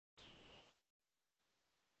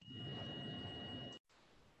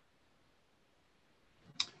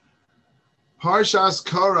Parshas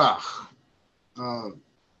Korach.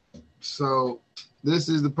 So this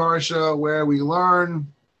is the parsha where we learn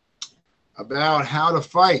about how to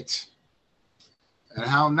fight and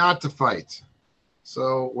how not to fight.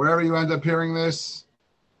 So wherever you end up hearing this,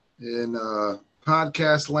 in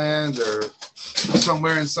podcast land or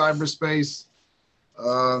somewhere in cyberspace,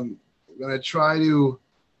 we're going to try to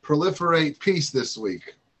proliferate peace this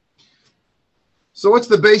week. So what's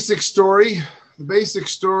the basic story? The basic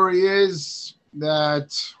story is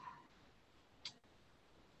that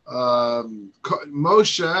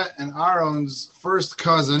Moshe and Aaron's first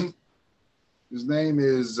cousin, his name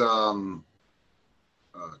is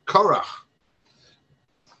Korach.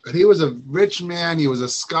 He was a rich man. He was a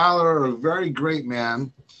scholar, a very great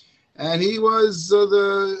man, and he was a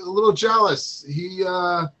little jealous. He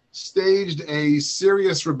staged a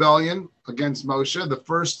serious rebellion against Moshe, the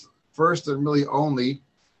first and really only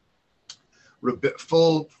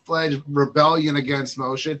full-fledged rebellion against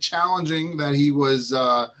Moshe, challenging that he was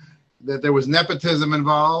that there was nepotism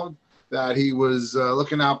involved, that he was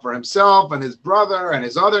looking out for himself and his brother and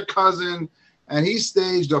his other cousin. And he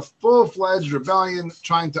staged a full-fledged rebellion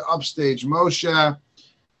trying to upstage Moshe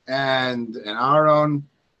and Aaron.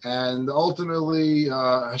 And ultimately,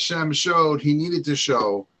 Hashem showed, he needed to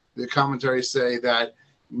show, the commentaries say, that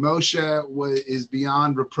Moshe is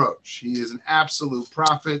beyond reproach. He is an absolute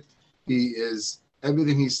prophet.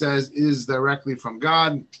 Everything he says is directly from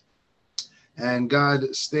God. And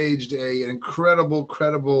God staged an incredible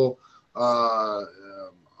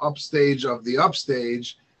upstage of the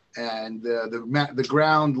upstage. And the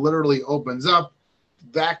ground literally opens up,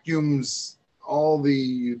 vacuums all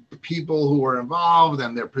the people who were involved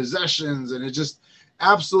and their possessions, and it's just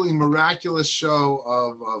absolutely miraculous show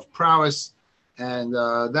of prowess. And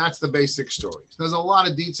that's the basic story. So there's a lot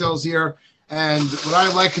of details here, and what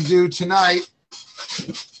I'd like to do tonight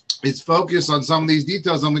is focus on some of these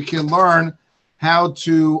details, and we can learn how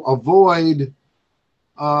to avoid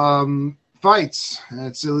fights. And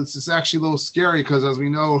it's actually a little scary because, as we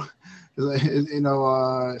know,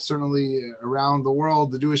 certainly around the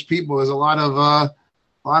world, the Jewish people, there's a lot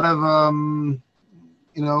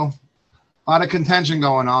of contention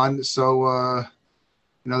going on. So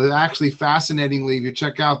actually, fascinatingly, if you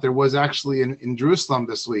check out, there was actually in Jerusalem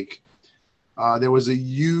this week, there was a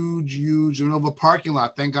huge a parking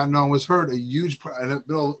lot. Thank God no one was hurt. A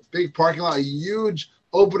big parking lot, a huge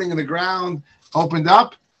opening in the ground opened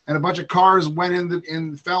up, and a bunch of cars went in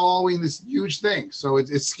and fell all the way in this huge thing. So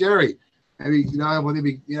it's scary. Maybe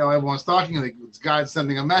everyone's talking, like it's God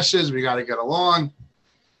sending a message. We got to get along.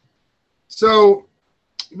 So,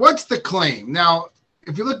 what's the claim now?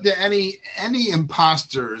 If you look at any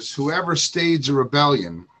imposters who ever stage a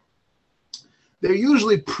rebellion, they're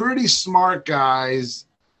usually pretty smart guys.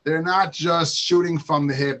 They're not just shooting from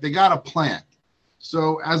the hip. They got a plan.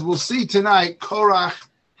 So, as we'll see tonight, Korach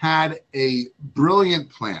had a brilliant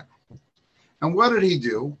plan. And what did he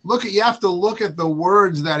do? You have to look at the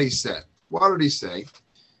words that he said. What did he say?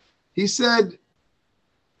 He said,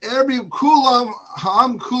 kulam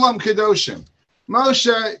kedoshim.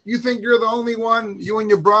 Moshe, you think you're the only one, you and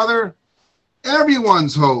your brother?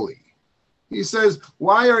 Everyone's holy. He says,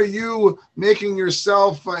 why are you making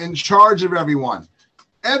yourself in charge of everyone?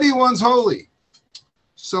 Everyone's holy.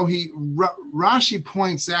 So Rashi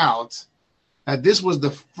points out that this was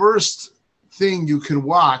the first thing you could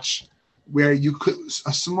watch where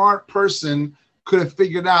a smart person could have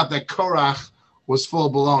figured out that Korach was full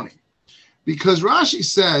of baloney. Because Rashi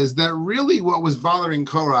says that really what was bothering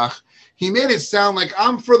Korach, he made it sound like,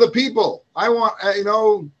 I'm for the people. I want,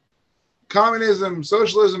 communism,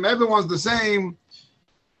 socialism, everyone's the same.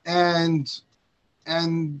 And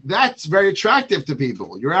that's very attractive to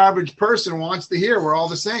people. Your average person wants to hear we're all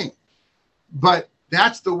the same. But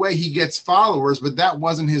that's the way he gets followers, but that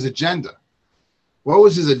wasn't his agenda. What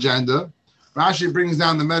was his agenda? Rashi brings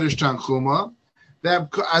down the Medrash Tanchuma that,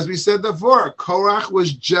 as we said before, Korach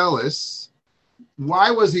was jealous.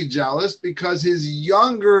 Why was he jealous? Because his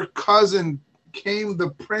younger cousin became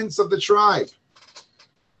the prince of the tribe.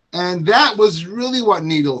 And that was really what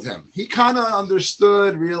needled him. He kind of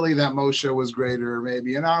understood really that Moshe was greater,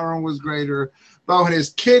 maybe, and Aaron was greater. But when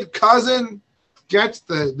his kid cousin gets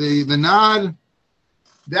the nod,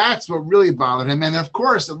 that's what really bothered him. And of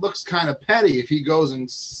course, it looks kind of petty if he goes and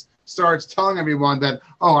starts telling everyone that,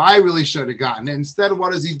 oh, I really should have gotten it. Instead,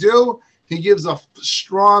 what does he do? He gives a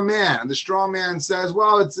straw man. And the straw man says,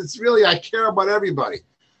 well, it's really, I care about everybody.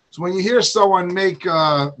 So when you hear someone make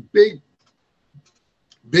big,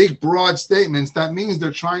 broad statements, that means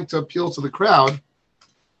they're trying to appeal to the crowd.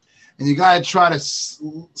 And you got to try to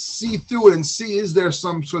see through it and see, is there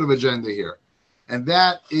some sort of agenda here? And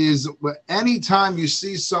that is anytime you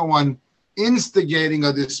see someone instigating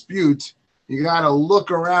a dispute, you got to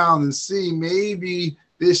look around and see maybe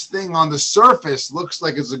this thing on the surface looks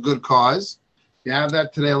like it's a good cause. You have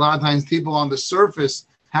that today. A lot of times people on the surface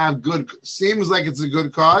have seems like it's a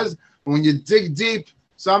good cause. But when you dig deep,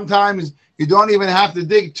 sometimes you don't even have to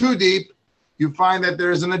dig too deep. You find that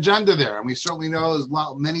there's an agenda there. And we certainly know there's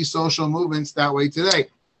many social movements that way today.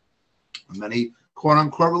 Many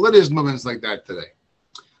quote-unquote religious movements like that today.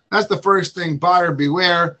 That's the first thing. Buyer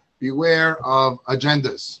beware. Beware of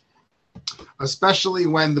agendas. Especially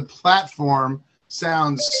when the platform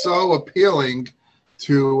sounds so appealing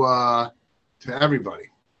to everybody.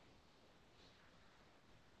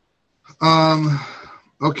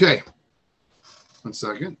 Okay. 1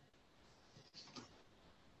 second.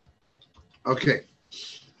 Okay.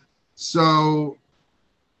 So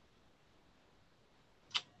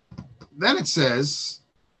then it says,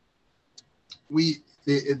 at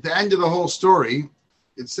the end of the whole story,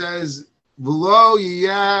 it says, V'lo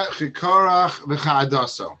yiyeh chikorach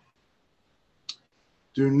v'cha'adaso.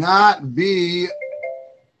 Do not be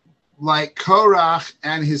like Korach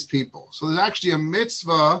and his people. So there's actually a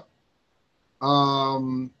mitzvah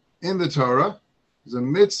in the Torah. There's a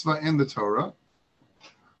mitzvah in the Torah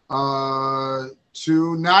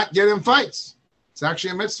to not get in fights. It's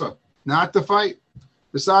actually a mitzvah, not to fight.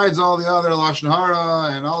 Besides all the other Lashon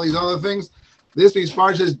Hara and all these other things, this piece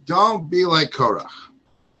part says, don't be like Korach.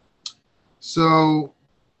 So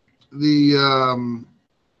there's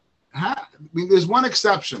one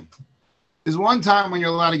exception. There's one time when you're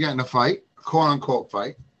allowed to get in a fight, a quote-unquote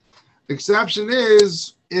fight. The exception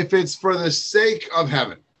is if it's for the sake of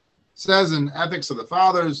heaven. It says in Ethics of the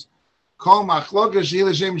Fathers, Kol machlokas shehi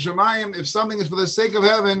l'shem shamayim, if something is for the sake of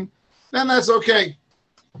heaven, then that's okay.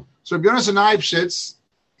 So Rabbi Yonasan Eibshitz,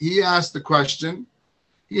 he asked the question.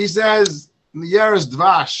 He says, Yeres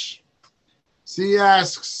Dvash. So he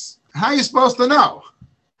asks, how are you supposed to know?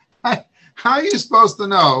 How are you supposed to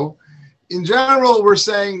know? In general, we're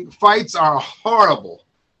saying fights are horrible.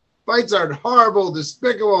 Fights are horrible,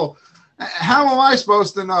 despicable. How am I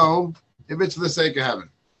supposed to know if it's for the sake of heaven?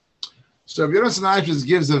 So Rabbi Yonasan Eibshitz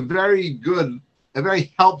gives a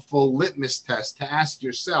very helpful litmus test to ask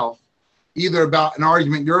yourself, either about an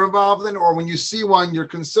argument you're involved in or when you see one you're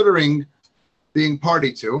considering being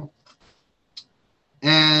party to.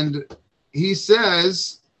 And he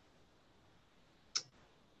says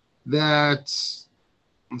that,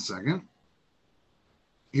 1 second,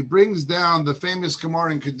 he brings down the famous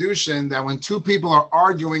Gemara in Kedushin that when two people are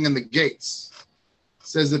arguing in the gates, it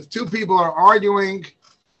says if two people are arguing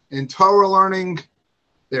in Torah learning,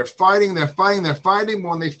 they're fighting. But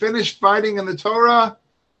when they finish fighting in the Torah,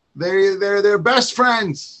 they're best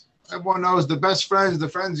friends. Everyone knows the best friends, the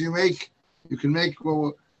friends you can make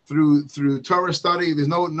through Torah study. There's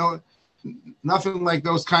nothing like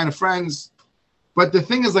those kind of friends. But the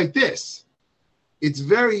thing is like this. It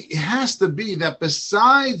has to be that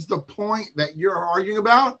besides the point that you're arguing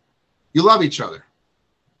about, you love each other.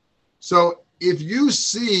 So if you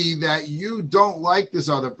see that you don't like this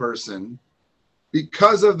other person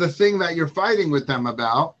because of the thing that you're fighting with them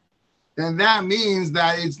about, then that means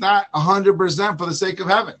that it's not 100% for the sake of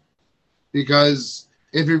heaven. Because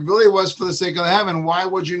if it really was for the sake of heaven, why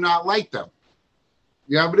would you not like them?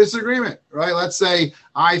 You have a disagreement, right? Let's say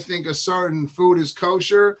I think a certain food is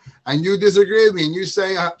kosher and you disagree with me and you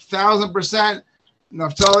say 1,000%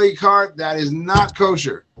 Naftali cart, that is not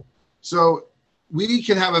kosher. So we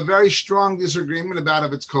can have a very strong disagreement about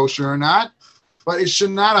if it's kosher or not, but it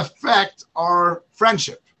should not affect our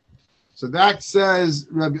friendship. So that says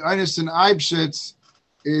Rabbi Yonasan Eibshitz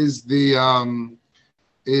is the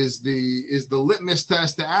litmus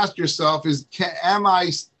test to ask yourself is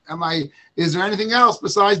is there anything else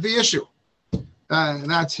besides the issue? And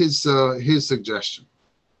that's his suggestion.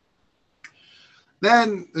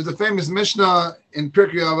 Then there's a famous Mishnah in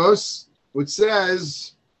Pirkei Avos which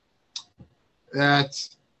says that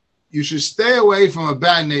you should stay away from a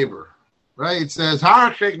bad neighbor. Right? It says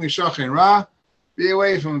harchek mishachin ra, be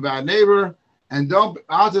away from a bad neighbor, and don't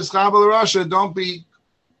be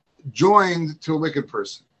joined to a wicked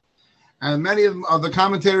person. And many of the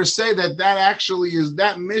commentators say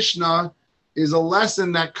that Mishnah is a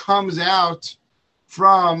lesson that comes out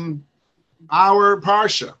from our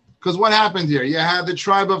parsha. Because what happened here? You had the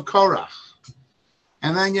tribe of Korach,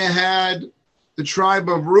 and then you had the tribe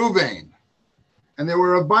of Ruvain. And there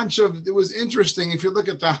were it was interesting if you look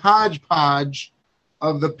at the hodgepodge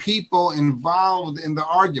of the people involved in the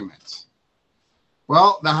argument.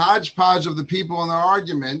 Well, the hodgepodge of the people in the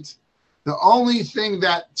argument, the only thing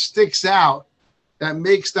that sticks out that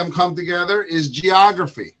makes them come together is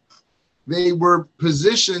geography. they were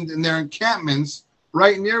positioned in their encampments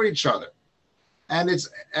right near each other. And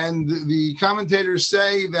the commentators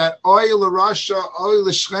say that oy l'rasha, oy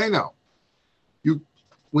l'shcheno.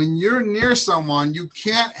 When you're near someone, you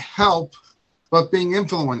can't help but being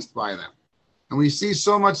influenced by them. And we see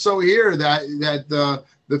so much so here that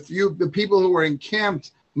the people who were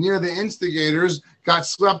encamped near the instigators got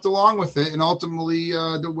swept along with it and ultimately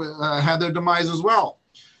had their demise as well.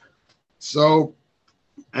 So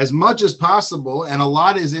as much as possible, and a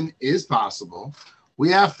lot is possible, we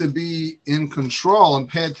have to be in control and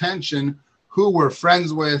pay attention who we're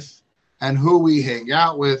friends with and who we hang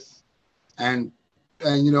out with. And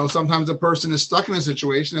sometimes a person is stuck in a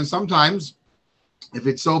situation, and sometimes if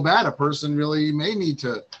it's so bad, a person really may need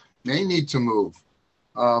to move.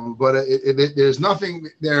 But there's nothing.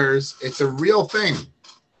 It's a real thing.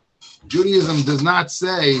 Judaism does not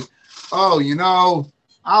say, "Oh,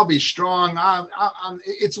 I'll be strong."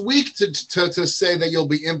 It's weak to say that you'll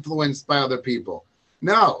be influenced by other people.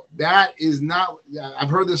 No, that is not. I've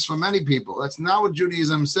heard this from many people. That's not what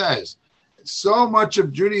Judaism says. So much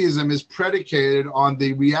of Judaism is predicated on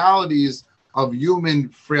the realities of human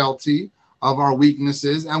frailty, of our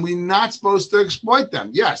weaknesses, and we're not supposed to exploit them.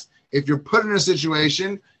 Yes, if you're put in a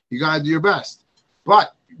situation, you got to do your best.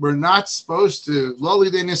 But we're not supposed to,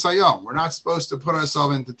 loli de nisayom, we're not supposed to put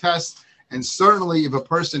ourselves into tests. And certainly if a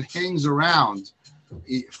person hangs around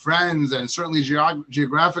friends and certainly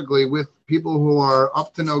geographically with people who are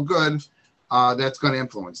up to no good, that's going to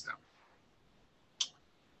influence them.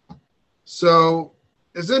 So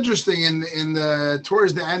it's interesting in the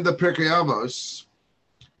towards the end of Pirkei Avos,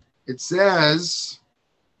 it says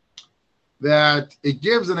that it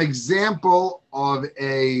gives an example of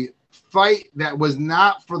a fight that was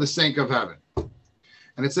not for the sake of heaven.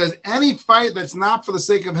 And it says any fight that's not for the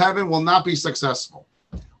sake of heaven will not be successful.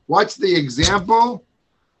 What's the example?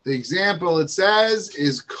 The example, it says,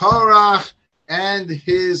 is Korach and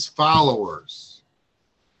his followers.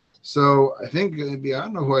 So I think I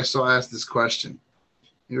don't know who I saw ask this question.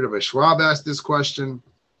 Maybe Rabbi Schwab asked this question.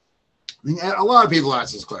 I think a lot of people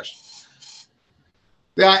ask this question.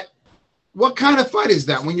 That what kind of fight is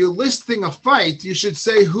that? When you're listing a fight, you should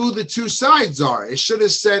say who the two sides are. It should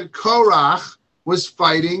have said Korach was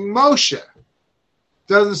fighting Moshe. It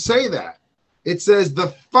doesn't say that. It says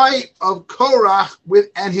the fight of Korach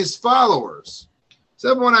and his followers.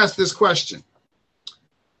 So everyone asked this question.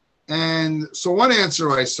 And so one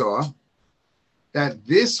answer I saw, that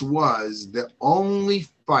this was the only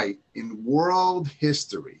fight in world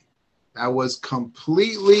history that was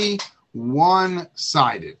completely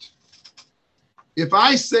one-sided. If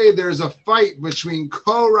I say there's a fight between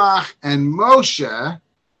Korach and Moshe,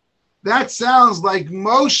 that sounds like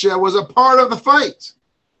Moshe was a part of the fight.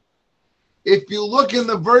 If you look in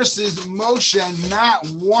the verses, Moshe not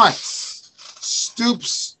once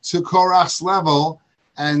stoops to Korach's level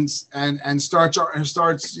and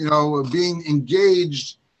starts being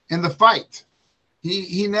engaged in the fight.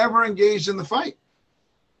 He never engaged in the fight.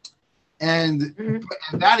 And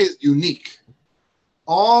that is unique.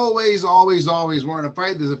 Always, always, always, we're in a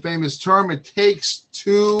fight. There's a famous term, it takes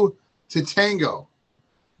two to tango.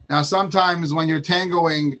 Now, sometimes when you're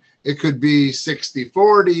tangoing, it could be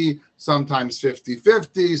 60-40, sometimes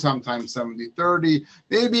 50-50, sometimes 70-30,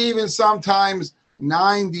 maybe even sometimes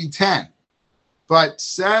 90-10. But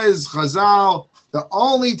says Chazal, the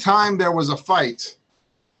only time there was a fight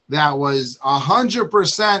that was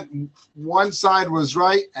 100% one side was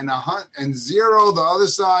right and zero the other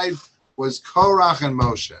side was Korach and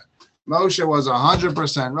Moshe. Moshe was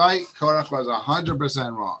 100% right, Korach was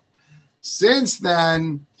 100% wrong. Since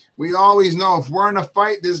then, we always know if we're in a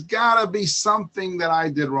fight, there's got to be something that I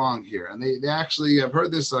did wrong here. And they actually have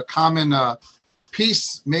heard this common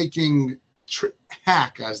peacemaking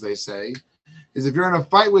hack, as they say, is if you're in a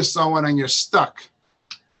fight with someone and you're stuck,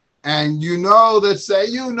 and you know that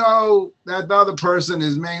the other person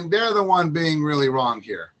is they're the one being really wrong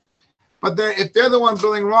here. But if they're the one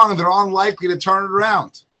being wrong, they're unlikely to turn it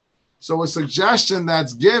around. So a suggestion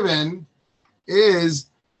that's given is,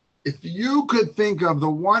 if you could think of the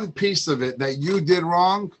one piece of it that you did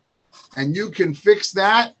wrong and you can fix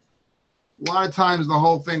that, a lot of times the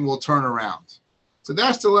whole thing will turn around. So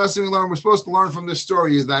that's the lesson we learn. We're supposed to learn from this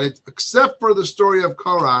story is that except for the story of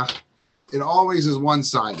Korach, it always is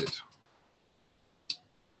one-sided.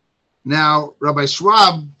 Now, Rabbi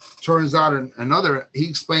Schwab turns out he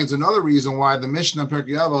explains another reason why the Mishnah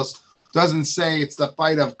Pirkei Avos doesn't say it's the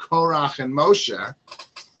fight of Korach and Moshe.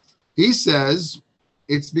 He says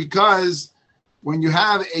it's because when you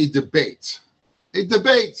have a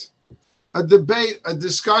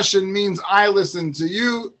discussion means I listen to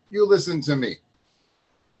you, you listen to me.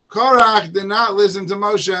 Korach did not listen to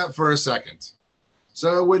Moshe for a second.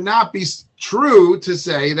 So it would not be true to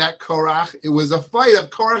say that Korach, it was a fight of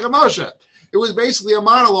Korach and Moshe. It was basically a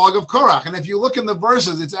monologue of Korach. And if you look in the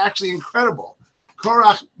verses, it's actually incredible.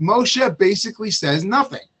 Korach, Moshe basically says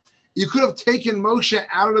nothing. You could have taken Moshe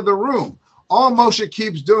out of the room. All Moshe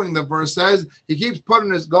keeps doing, the verse says, he keeps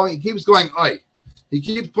going, oi. He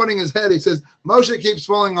keeps putting his head, he says, Moshe keeps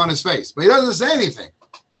falling on his face, but he doesn't say anything.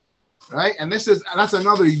 Right? And that's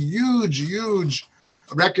another huge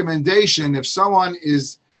recommendation. If someone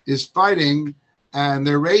is fighting and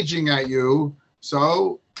they're raging at you,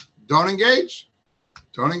 so don't engage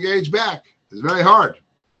back. It's very hard,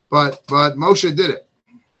 but Moshe did it.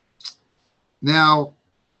 Now,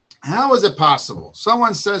 how is it possible?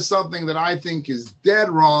 Someone says something that I think is dead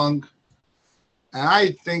wrong, and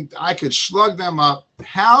I think I could slug them up.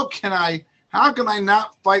 How can I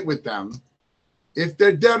not fight with them if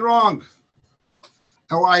they're dead wrong?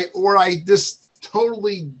 Or I just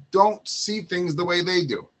totally don't see things the way they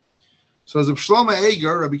do. So as Shlomo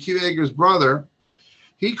Eger, Rabbi Akiva Eger's brother,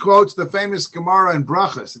 he quotes the famous Gemara in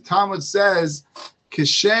Brachos. The Talmud says,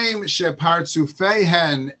 Kishem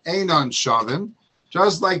shepartzufeihen einon shavim,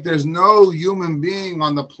 just like there's no human being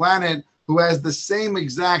on the planet who has the same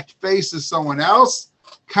exact face as someone else,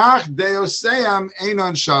 kach deoseam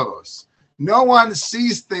einon shavos. No one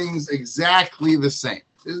sees things exactly the same.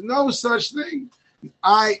 There's no such thing.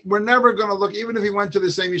 We're never going to look, even if he went to the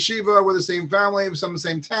same yeshiva, with the same family, from the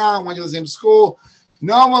same town, went to the same school,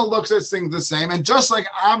 no one looks at things the same. And just like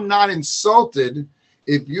I'm not insulted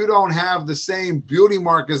if you don't have the same beauty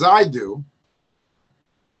mark as I do,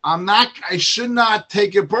 I should not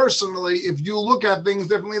take it personally if you look at things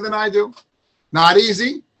differently than I do. Not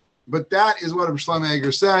easy, but that is what Shlomo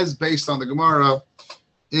Eger says based on the Gemara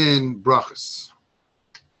in Brachos.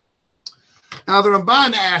 Now the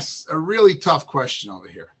Ramban asks a really tough question over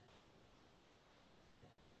here.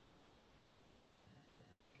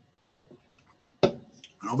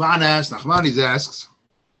 Ramban asks, Nachmanides asks,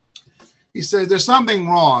 he says there's something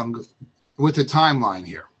wrong with the timeline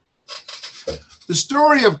here. The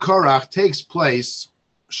story of Korach takes place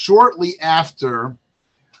shortly after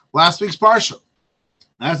last week's Parsha.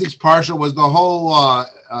 Last week's Parsha was the whole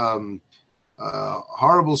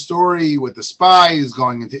horrible story with the spies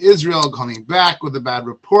going into Israel, coming back with a bad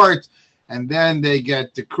report, and then they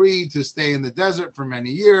get decreed to stay in the desert for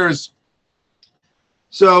many years.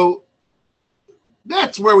 So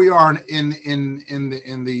that's where we are in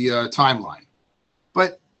the timeline.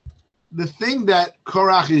 But the thing that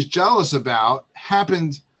Korach is jealous about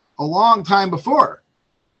happened a long time before.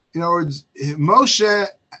 In other words, Moshe,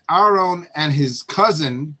 Aaron, and his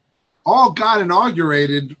cousin all got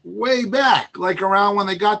inaugurated way back, like around when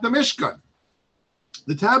they got the Mishkan,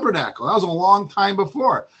 the tabernacle. That was a long time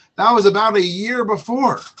before. That was about a year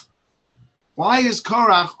before. Why is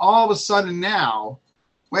Korach all of a sudden now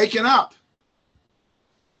waking up?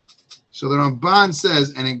 So the Ramban says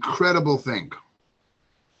an incredible thing.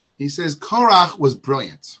 He says Korach was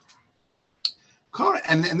brilliant.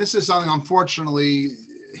 And this is something, unfortunately,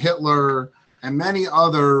 Hitler and many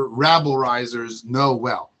other rabble-risers know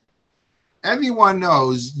well. Everyone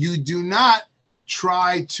knows you do not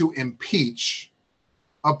try to impeach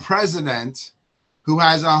a president who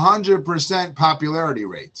has 100% popularity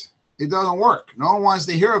rate. It doesn't work. No one wants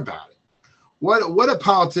to hear about it. What do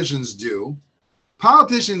politicians do?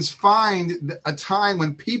 Politicians find a time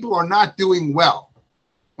when people are not doing well,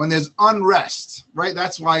 when there's unrest, right?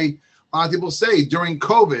 That's why a lot of people say during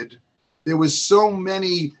COVID, there was so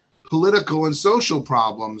many political and social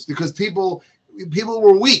problems because people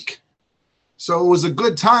were weak. So it was a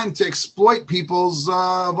good time to exploit people's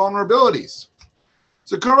vulnerabilities.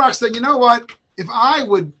 So Korach said, you know what? If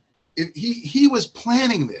he was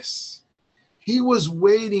planning this, he was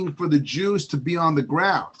waiting for the Jews to be on the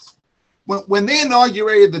ground. When they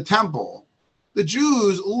inaugurated the temple, the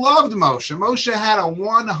Jews loved Moshe. Moshe had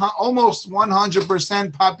almost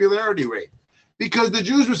 100% popularity rate because the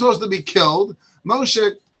Jews were supposed to be killed.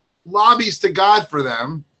 Moshe lobbies to God for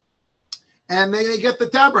them, and they get the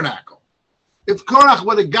tabernacle. If Korach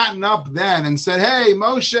would have gotten up then and said, hey,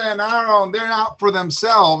 Moshe and Aaron, they're out for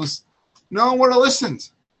themselves, no one would have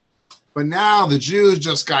listened. But now the Jews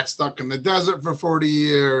just got stuck in the desert for 40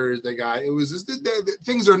 years.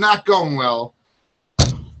 Things are not going well.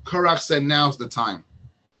 Korach said, now's the time.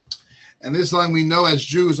 And this time we know as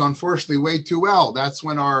Jews, unfortunately, way too well. That's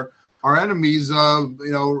when our enemies,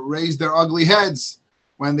 raise their ugly heads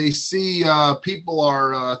when they see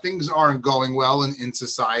things aren't going well in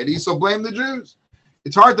society. So blame the Jews.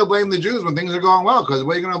 It's hard to blame the Jews when things are going well because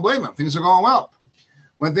where are you going to blame them? Things are going well.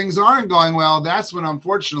 When things aren't going well, that's when,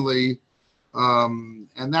 unfortunately, And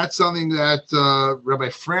that's something that Rabbi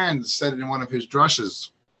Franz said in one of his drushes.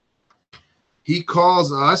 He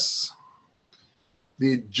calls us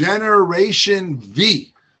the Generation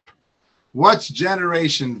V. What's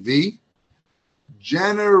Generation V?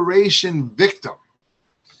 Generation Victim.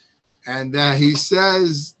 And he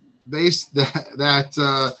says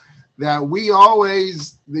that we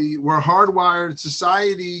always, we're hardwired,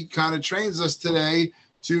 society kind of trains us today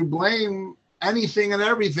to blame anything and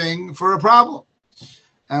everything for a problem.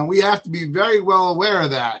 And we have to be very well aware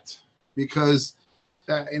of that, because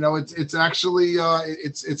it's actually I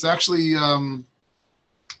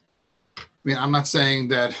mean, I'm not saying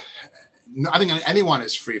that I think anyone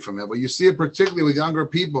is free from it, but you see it particularly with younger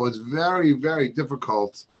people. It's very, very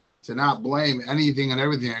difficult to not blame anything and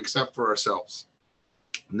everything except for ourselves.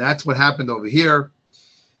 And that's what happened over here,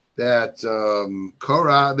 that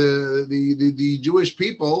Korah, the Jewish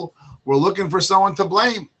people, were looking for someone to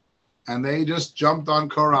blame. And they just jumped on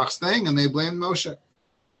Korach's thing and they blamed Moshe.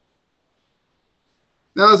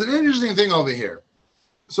 Now, there's an interesting thing over here.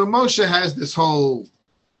 So Moshe has this whole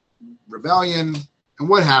rebellion. And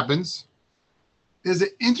what happens? There's an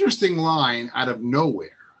interesting line out of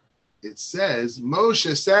nowhere. It says,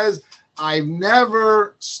 Moshe says, I've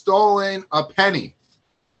never stolen a penny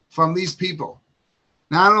from these people.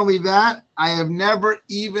 Not only that, I have never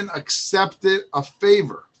even accepted a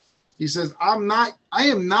favor. He says, I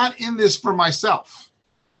am not in this for myself.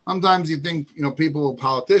 Sometimes you think, people,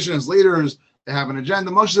 politicians, leaders, they have an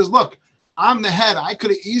agenda. Moshe says, look, I'm the head. I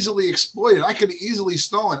could have easily exploited. I could have easily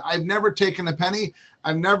stolen. I've never taken a penny.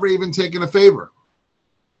 I've never even taken a favor.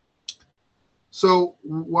 So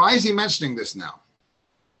why is he mentioning this now?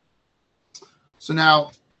 So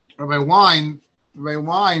now Rabbi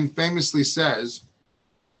Wein famously says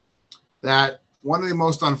that one of the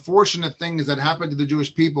most unfortunate things that happened to the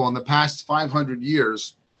Jewish people in the past 500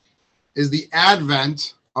 years is the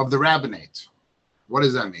advent of the rabbinate. What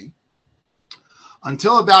does that mean?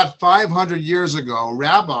 Until about 500 years ago,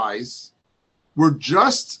 rabbis were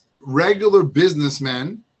just regular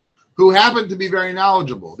businessmen who happened to be very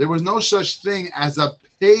knowledgeable. There was no such thing as a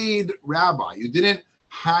paid rabbi. You didn't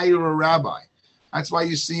hire a rabbi. That's why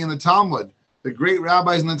you see in the Talmud, the great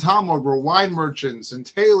rabbis in the Talmud were wine merchants and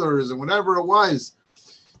tailors and whatever it was.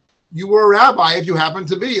 You were a rabbi if you happened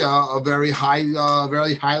to be a very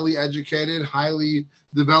highly educated, highly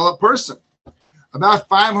developed person. About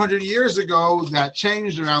 500 years ago, that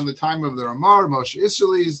changed around the time of the Ramah, Moshe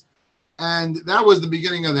Isserles, and that was the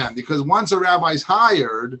beginning of them. Because once a rabbi's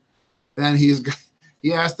hired, then he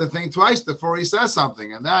has to think twice before he says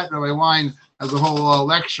something. And that Rabbi Wein has a whole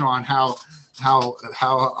lecture on how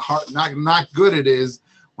hard, not good it is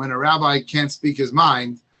when a rabbi can't speak his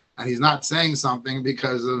mind and he's not saying something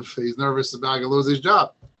because he's nervous about going to lose his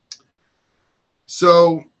job.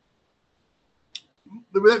 So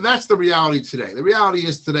that's the reality today. The reality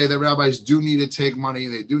is today that rabbis do need to take money.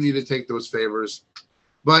 They do need to take those favors.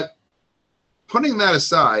 But putting that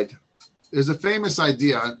aside, there's a famous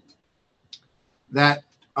idea that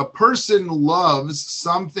a person loves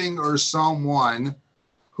something or someone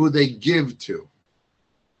who they give to.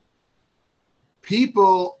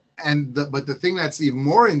 But the thing that's even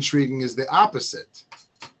more intriguing is the opposite.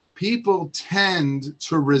 People tend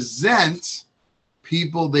to resent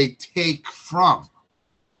people they take from.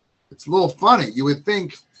 It's a little funny. You would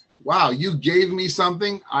think, wow, you gave me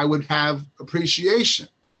something, I would have appreciation.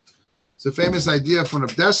 It's a famous idea from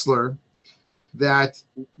Dessler that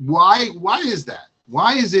why is that?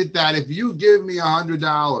 Why is it that if you give me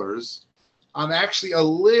 $100, I'm actually a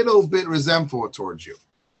little bit resentful towards you?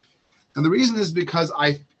 And the reason is because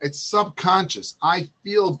it's subconscious. I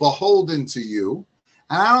feel beholden to you,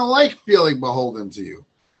 and I don't like feeling beholden to you.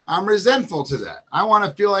 I'm resentful to that. I want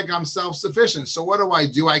to feel like I'm self-sufficient. So what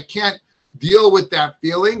do? I can't deal with that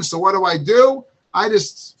feeling. So what do?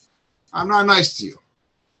 I'm not nice to you.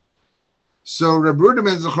 So Reb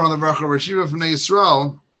Ruderman Zichron Levrach, Rashiva from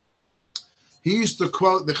Yisrael, he used to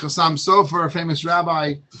quote the Chassam Sofer, a famous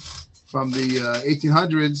rabbi from the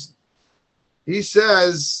 1800s. He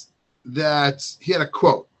says that he had a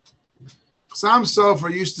quote. Chassam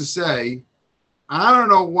Sofer used to say, I don't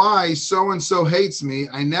know why so-and-so hates me.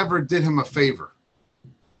 I never did him a favor.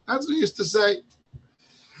 That's what he used to say.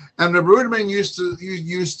 And Reb Ruderman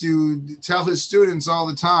used to tell his students all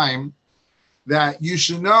the time that you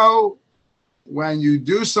should know when you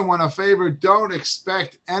do someone a favor, don't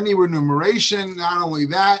expect any remuneration. Not only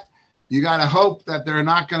that, you got to hope that they're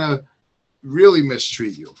not going to really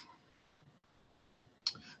mistreat you.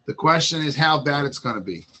 The question is how bad it's going to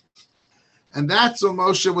be. And that's what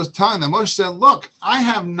Moshe was telling them. Moshe said, look, I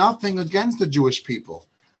have nothing against the Jewish people.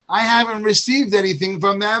 I haven't received anything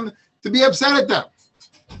from them. to be upset at them.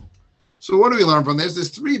 So what do we learn from this? There's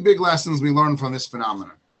three big lessons we learn from this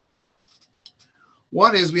phenomenon.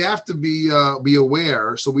 One is we have to be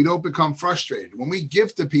aware so we don't become frustrated. When we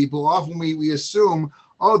give to people, often we assume,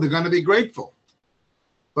 oh, they're going to be grateful.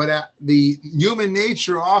 But the human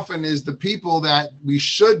nature often is the people that we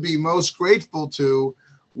should be most grateful to,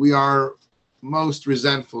 we are most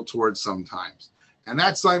resentful towards sometimes. And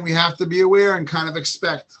that's something we have to be aware and kind of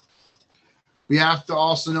expect. We have to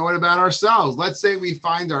also know it about ourselves. Let's say we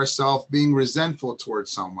find ourselves being resentful towards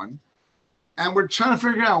someone, and we're trying to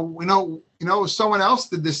figure out, someone else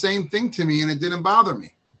did the same thing to me and it didn't bother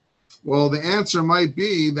me. Well, the answer might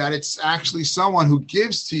be that it's actually someone who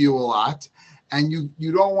gives to you a lot, and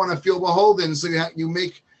you don't want to feel beholden.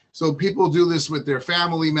 So people do this with their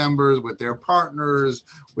family members, with their partners,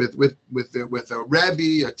 with a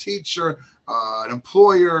rebbe, a teacher, an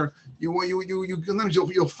employer.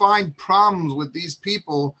 You'll find problems with these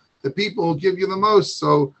people, the people who give you the most.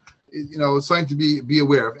 So, it's something to be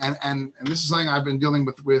aware of. And this is something I've been dealing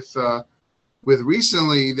with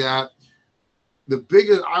recently, that the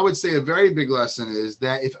biggest, I would say a very big lesson is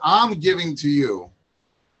that if I'm giving to you,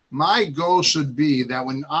 my goal should be that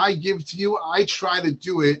when I give to you, I try to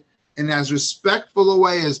do it in as respectful a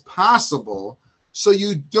way as possible so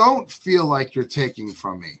you don't feel like you're taking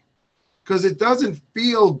from me. Because it doesn't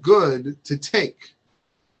feel good to take.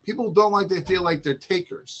 People don't like to feel like they're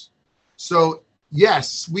takers. So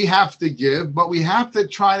yes, we have to give, but we have to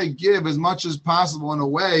try to give as much as possible in a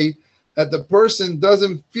way that the person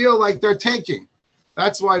doesn't feel like they're taking.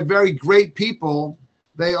 That's why very great people,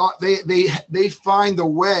 they find a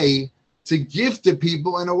way to give to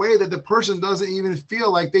people in a way that the person doesn't even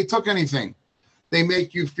feel like they took anything. They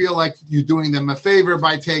make you feel like you're doing them a favor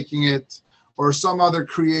by taking it, or some other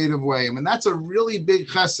creative way. I mean, that's a really big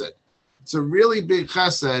chesed. It's a really big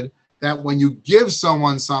chesed that when you give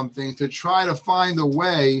someone something, to try to find a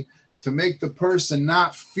way to make the person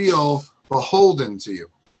not feel beholden to you.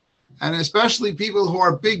 And especially people who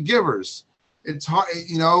are big givers. It's hard,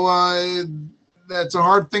 that's a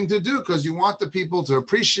hard thing to do because you want the people to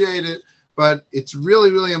appreciate it, but it's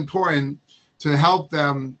really, really important to help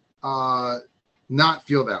them not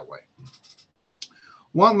feel that way.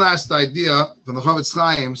 One last idea from the Chofetz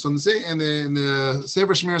Chaim. So in the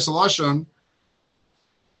Sefer Shmiras Halashon,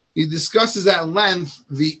 he discusses at length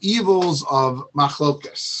the evils of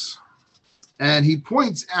machlokes, and he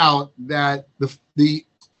points out that the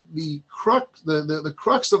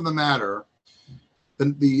crux of the matter,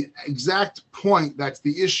 the exact point that's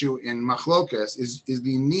the issue in machlokes is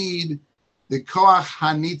the need, the koach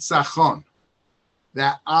hanitzachon,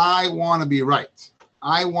 that I want to be right,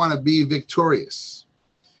 I want to be victorious.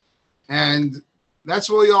 And that's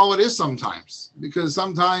really all it is sometimes, because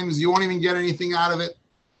sometimes you won't even get anything out of it,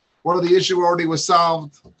 or the issue already was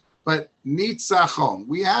solved. But nitzachon,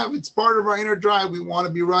 it's part of our inner drive. We want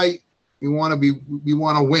to be right. We want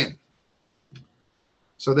to win.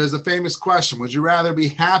 So there's a famous question: would you rather be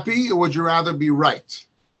happy or would you rather be right?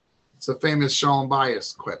 It's a famous Shalom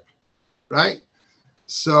Bayis quip, right?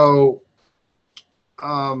 So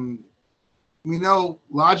we know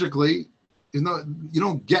logically, you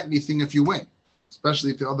don't get anything if you win,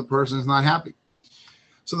 especially if the other person is not happy.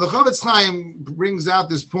 So the Chofetz Chaim brings out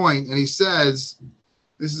this point, and he says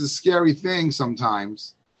this is a scary thing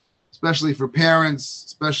sometimes, especially for parents,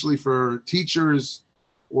 especially for teachers,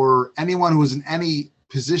 or anyone who is in any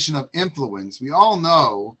position of influence. We all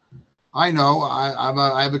know, I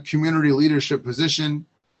have a community leadership position.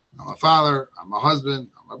 I'm a father, I'm a husband,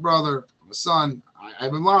 I'm a brother, I'm a son. I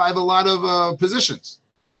have a lot of positions.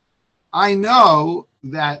 I know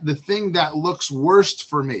that the thing that looks worst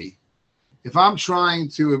for me, if I'm trying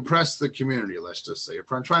to impress the community, let's just say,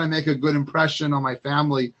 if I'm trying to make a good impression on my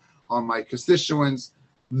family, on my constituents,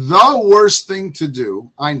 the worst thing to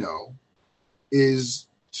do, I know, is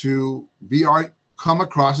to come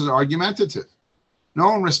across as argumentative. No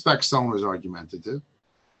one respects someone who's argumentative.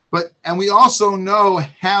 And we also know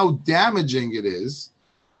how damaging it is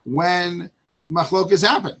when machlokes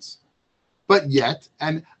happens. But yet,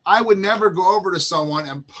 and I would never go over to someone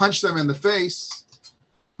and punch them in the face,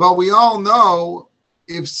 but we all know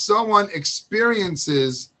if someone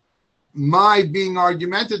experiences my being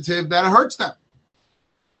argumentative, that it hurts them.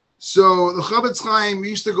 So the Chofetz Chaim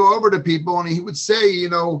used to go over to people and he would say,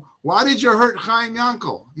 why did you hurt Chaim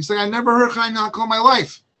Yankel? He's like, I never hurt Chaim Yankel in my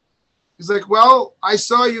life. He's like, well, I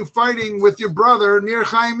saw you fighting with your brother near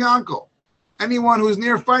Chaim Yankel. Anyone who's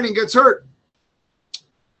near fighting gets hurt.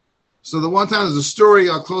 So the one time, there's a story,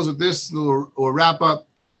 I'll close with this, or wrap up.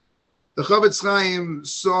 The Chofetz Chaim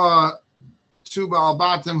saw two Baal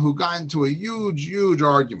Batim who got into a huge, huge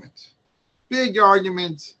argument. Big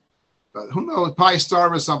argument. But who knows? Probably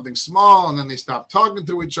started with something small, and then they stopped talking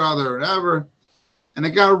to each other, or whatever. And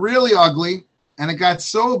it got really ugly, and it got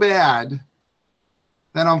so bad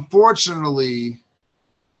that unfortunately,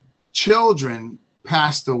 children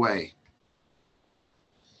passed away.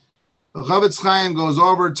 The Chofetz Chaim goes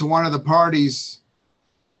over to one of the parties,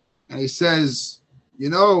 and he says, you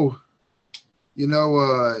got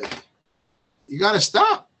to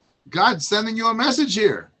stop. God's sending you a message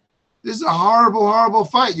here. This is a horrible, horrible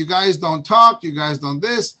fight. You guys don't talk. You guys don't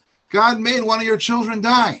this. God made one of your children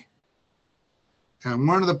die. And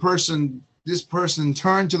this person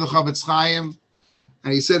turned to the Chofetz Chaim,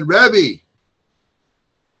 and he said, Rebbe,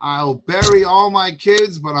 I'll bury all my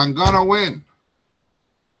kids, but I'm going to win.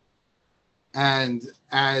 And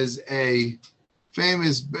as a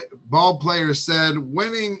famous ball player said,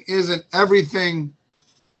 winning isn't everything,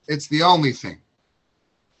 it's the only thing.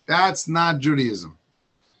 That's not Judaism.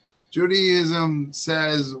 Judaism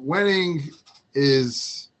says winning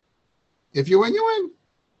is, if you win, you win.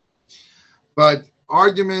 But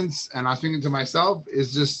arguments, and I'm thinking to myself,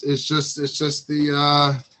 it's the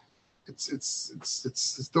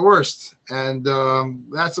worst. And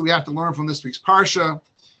that's what we have to learn from this week's Parsha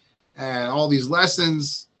and all these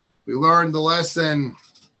lessons. We learned the lesson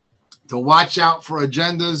to watch out for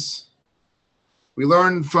agendas. We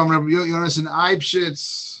learned from Rabbi Yonasan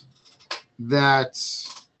Eibschitz that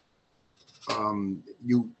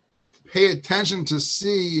you pay attention to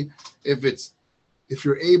see if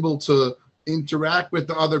you're able to interact with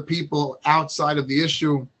the other people outside of the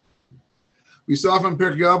issue. We saw from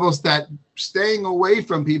Pirkei Avos that staying away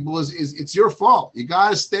from people is it's your fault. You got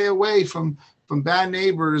to stay away from bad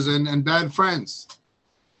neighbors and bad friends.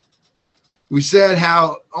 We said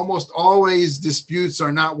how almost always disputes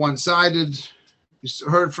are not one-sided. You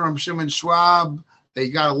heard from Shimon Schwab that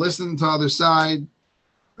you got to listen to the other side.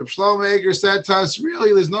 Reb Shlomo Eiger said to us,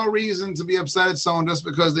 really, there's no reason to be upset at someone just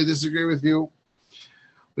because they disagree with you.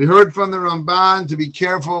 We heard from the Ramban to be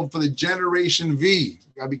careful for the Generation V.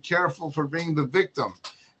 You got to be careful for being the victim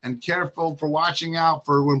and careful for watching out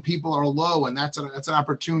for when people are low, and that's an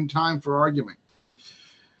opportune time for argument.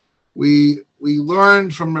 We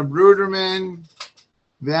learned from Reb Ruderman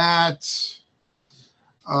that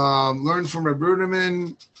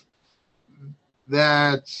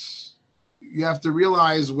you have to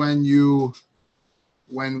realize when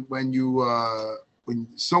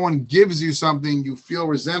someone gives you something, you feel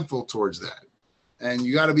resentful towards that, and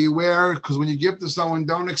you got to be aware, because when you give to someone,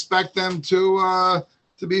 don't expect them to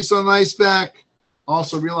be so nice back.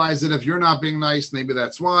 Also realize that if you're not being nice, maybe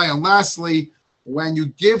that's why. And lastly, when you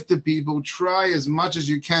give to people, try as much as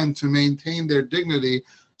you can to maintain their dignity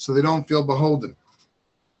so they don't feel beholden.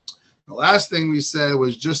 The last thing we said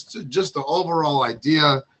was just the overall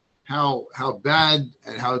idea how bad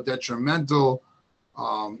and how detrimental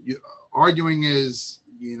arguing is.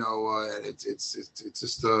 It's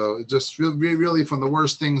just really from the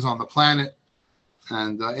worst things on the planet.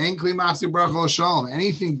 And anything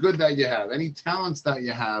good that you have, any talents that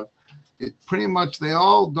you have, it pretty much, they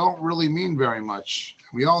all don't really mean very much.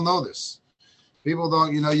 We all know this. People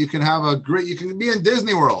don't, you can be in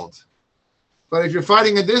Disney World, but if you're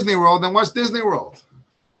fighting in Disney World, then what's Disney World?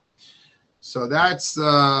 So that's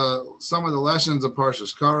some of the lessons of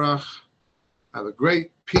Parshas Korach. Have a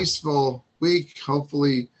great, peaceful week.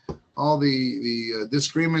 Hopefully all the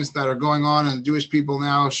disagreements that are going on in the Jewish people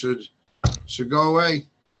now should go away.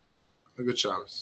 A good Shabbos.